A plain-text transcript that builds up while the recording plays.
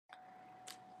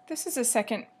This is a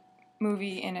second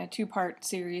movie in a two-part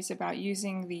series about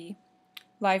using the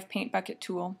live paint bucket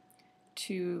tool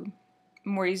to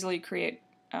more easily create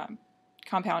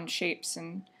compound shapes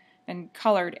and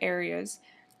colored areas.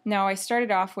 Now I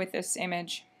started off with this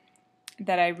image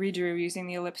that I redrew using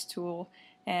the ellipse tool,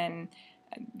 and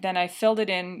then I filled it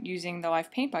in using the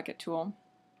live paint bucket tool.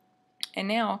 And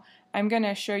now I'm going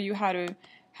to show you how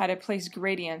to place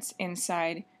gradients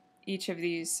inside each of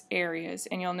these areas.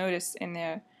 And you'll notice in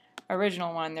the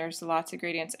original one there's lots of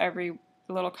gradients. Every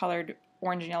little colored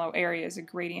orange and yellow area is a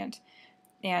gradient.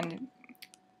 And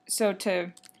so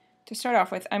to start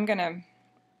off with, I'm gonna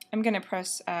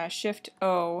press Shift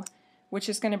O, which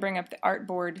is going to bring up the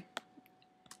artboard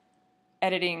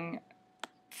editing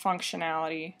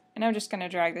functionality. And I'm just going to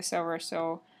drag this over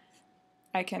so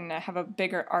I can have a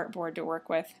bigger artboard to work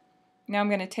with. Now I'm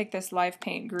going to take this live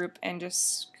paint group and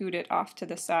just scoot it off to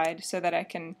the side so that I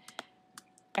can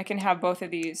have both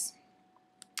of these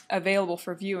available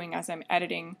for viewing as I'm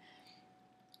editing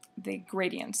the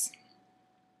gradients.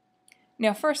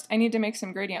 Now first I need to make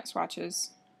some gradient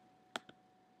swatches.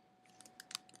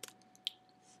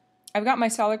 I've got my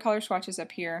solid color swatches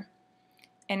up here,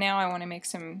 and now I want to make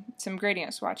some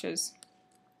gradient swatches.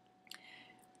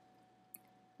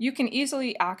 You can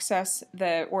easily access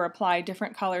or apply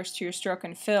different colors to your stroke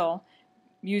and fill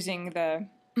using the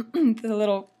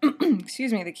little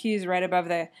the keys right above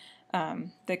the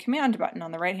command button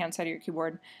on the right hand side of your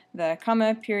keyboard, the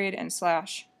comma, period, and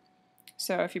slash.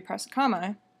 So if you press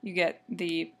comma, you get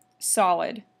the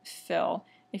solid fill.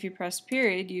 If you press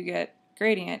period, you get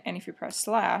gradient, and if you press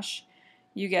slash,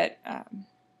 you get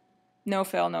no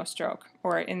fill, no stroke,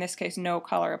 or in this case, no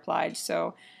color applied.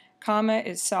 So comma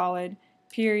is solid,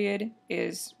 period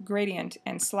is gradient,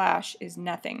 and slash is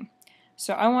nothing.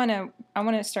 So I want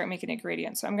to start making a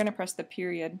gradient. So I'm going to press the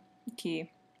period key.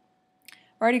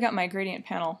 I've already got my gradient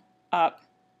panel up.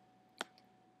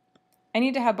 I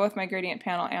need to have both my gradient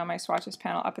panel and my swatches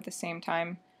panel up at the same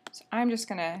time. So I'm just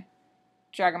going to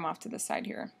drag them off to the side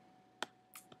here.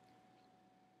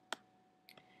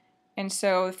 And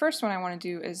so the first one I want to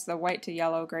do is the white to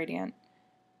yellow gradient.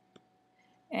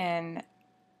 And I'm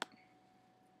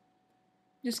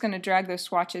just going to drag those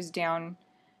swatches down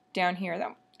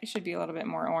here. It should be a little bit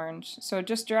more orange. So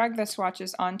just drag the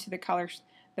swatches onto the colors,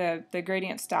 the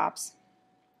gradient stops.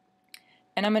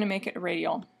 And I'm going to make it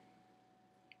radial.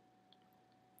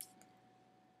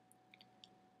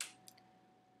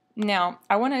 Now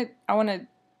I want to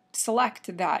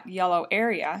select that yellow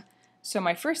area. So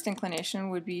my first inclination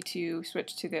would be to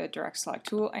switch to the direct select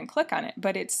tool and click on it,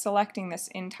 but it's selecting this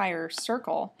entire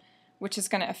circle, which is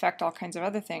going to affect all kinds of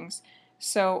other things.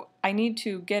 So I need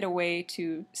to get a way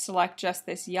to select just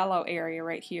this yellow area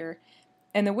right here.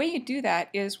 And the way you do that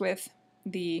is with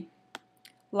the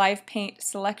live paint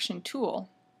selection tool.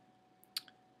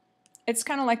 It's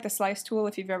kind of like the slice tool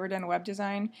if you've ever done web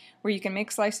design, where you can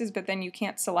make slices but then you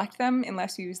can't select them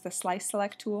unless you use the slice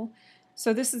select tool.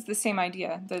 So this is the same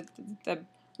idea. The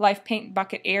live paint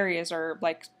bucket areas are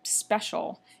like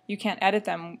special. You can't edit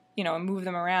them, and move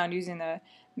them around using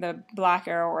the black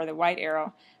arrow or the white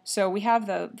arrow. So we have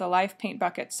the live paint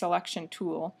bucket selection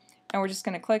tool, and we're just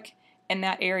going to click in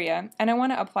that area, and I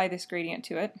want to apply this gradient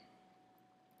to it.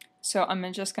 So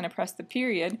I'm just going to press the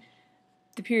period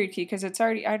key, because I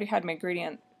already had my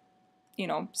gradient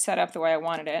set up the way I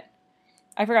wanted it.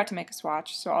 I forgot to make a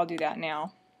swatch, so I'll do that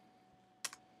now.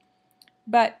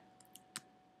 But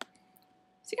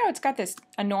see how it's got this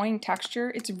annoying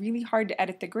texture? It's really hard to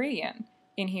edit the gradient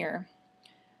in here.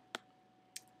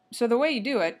 So the way you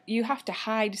do it, you have to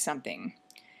hide something.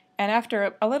 And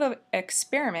after a little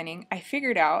experimenting, I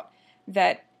figured out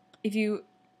that if you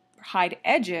hide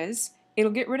edges,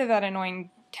 it'll get rid of that annoying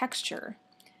texture.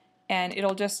 And it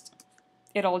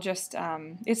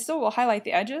still will highlight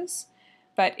the edges,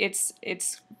 but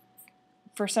it's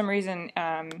for some reason,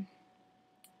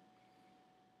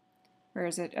 where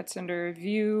is it? It's under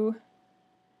View,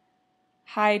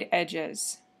 Hide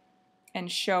Edges,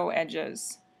 and Show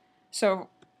Edges. So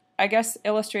I guess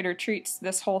Illustrator treats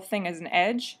this whole thing as an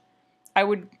edge.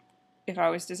 If I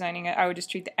was designing it, I would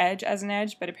just treat the edge as an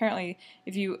edge, but apparently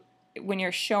when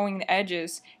you're showing the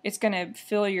edges, it's going to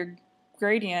fill your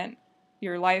gradient,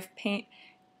 your live paint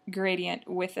gradient,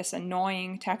 with this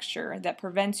annoying texture that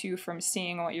prevents you from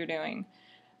seeing what you're doing.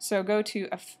 So go to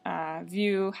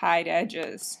View, Hide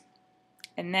Edges,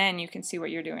 and then you can see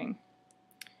what you're doing.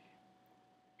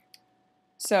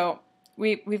 So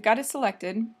we've got it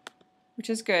selected, which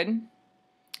is good.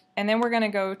 And then we're going to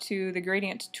go to the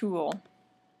gradient tool.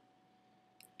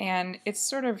 And it's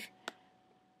sort of,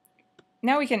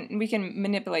 now we can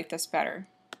manipulate this better.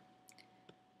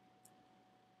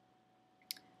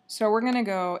 So we're going to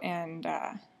go and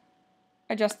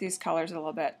adjust these colors a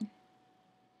little bit.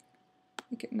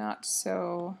 Make it not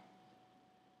so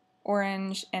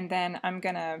orange, and then I'm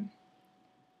going to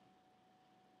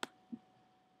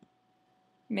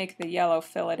make the yellow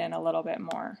fill it in a little bit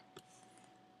more.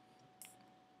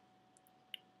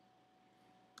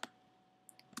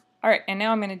 Alright, and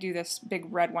now I'm going to do this big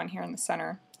red one here in the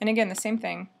center. And again, the same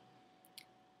thing.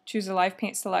 Choose the Live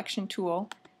Paint Selection tool,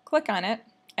 click on it,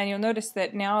 and you'll notice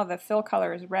that now the fill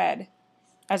color is red,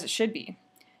 as it should be.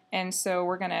 And so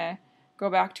we're going to go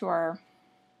back to our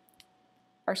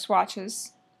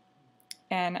swatches,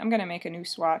 and I'm going to make a new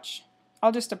swatch.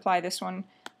 I'll just apply this one,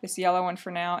 this yellow one for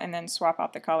now, and then swap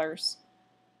out the colors.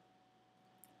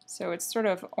 So it's sort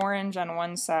of orange on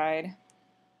one side,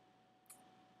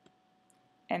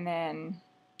 and then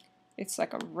it's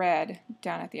like a red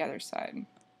down at the other side.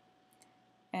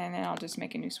 And then I'll just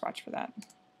make a new swatch for that.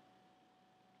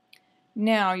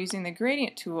 Now, using the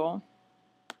gradient tool,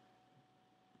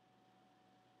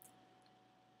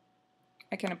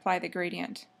 I can apply the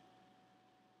gradient.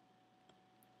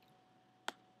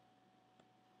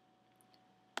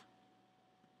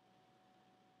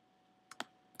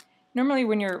 Normally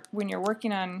when you're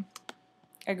working on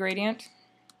a gradient,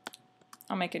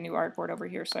 I'll make a new artboard over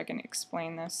here so I can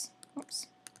explain this. Oops.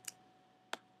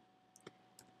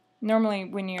 Normally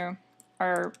when you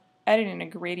are editing a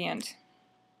gradient,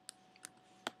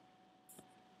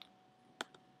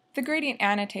 the gradient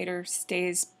annotator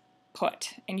stays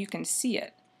put and you can see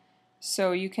it.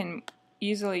 So you can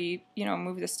easily,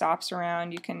 move the stops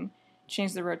around, you can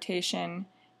change the rotation,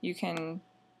 you can,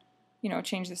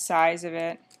 change the size of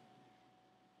it.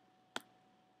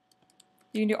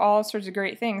 You can do all sorts of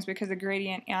great things because the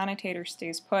gradient annotator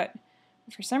stays put.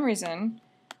 For some reason,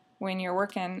 when you're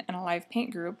working in a live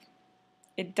paint group,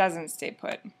 it doesn't stay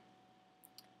put.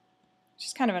 Which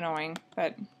is kind of annoying,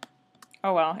 but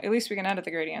oh well, at least we can edit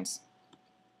the gradients.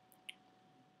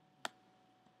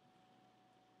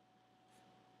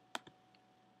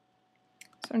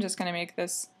 So I'm just going to make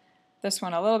this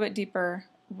one a little bit deeper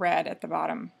red at the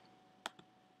bottom,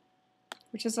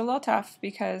 which is a little tough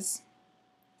because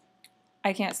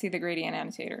I can't see the gradient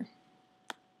annotator.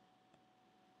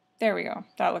 There we go.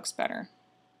 That looks better.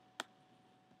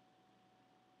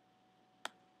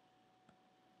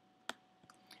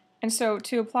 And so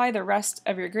to apply the rest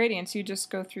of your gradients, you just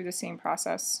go through the same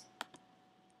process.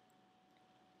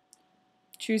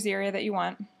 Choose the area that you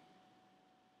want.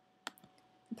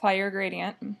 Apply your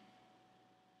gradient.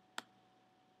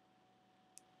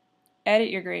 Edit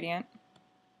your gradient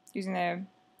using the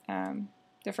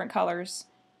different colors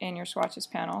in your swatches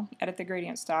panel. Edit the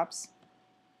gradient stops.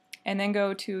 And then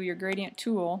go to your gradient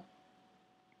tool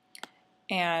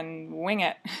and wing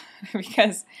it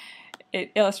because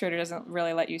Illustrator doesn't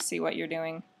really let you see what you're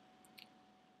doing.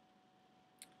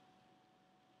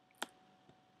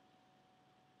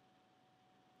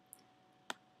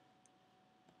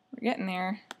 We're getting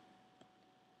there.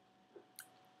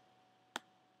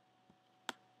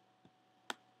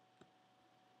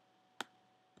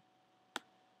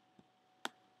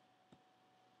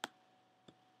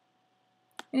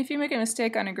 And if you make a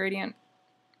mistake on a gradient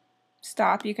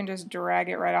stop, you can just drag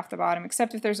it right off the bottom,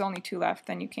 except if there's only 2 left,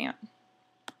 then you can't.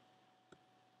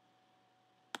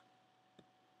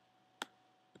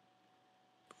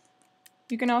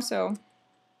 You can also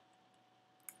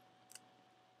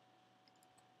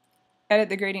edit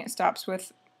the gradient stops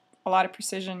with a lot of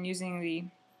precision using the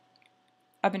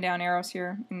up and down arrows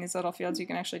here in these little fields. You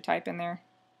can actually type in there.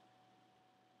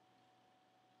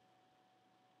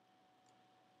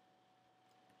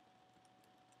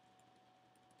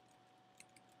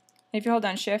 If you hold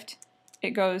down Shift,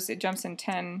 it jumps in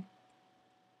 10%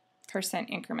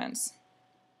 increments.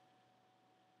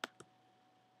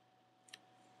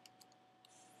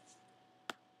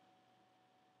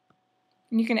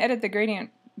 And you can edit the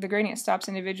gradient stops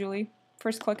individually.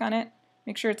 First click on it,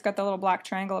 make sure it's got the little black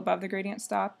triangle above the gradient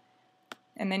stop,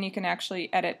 and then you can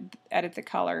actually edit the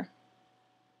color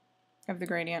of the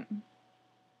gradient.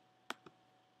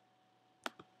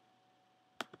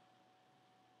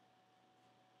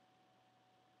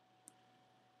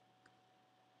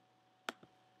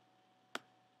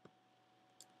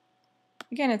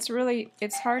 Again, it's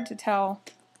hard to tell.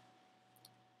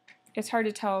 It's hard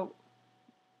to tell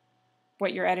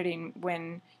what you're editing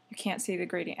when you can't see the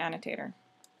gradient annotator.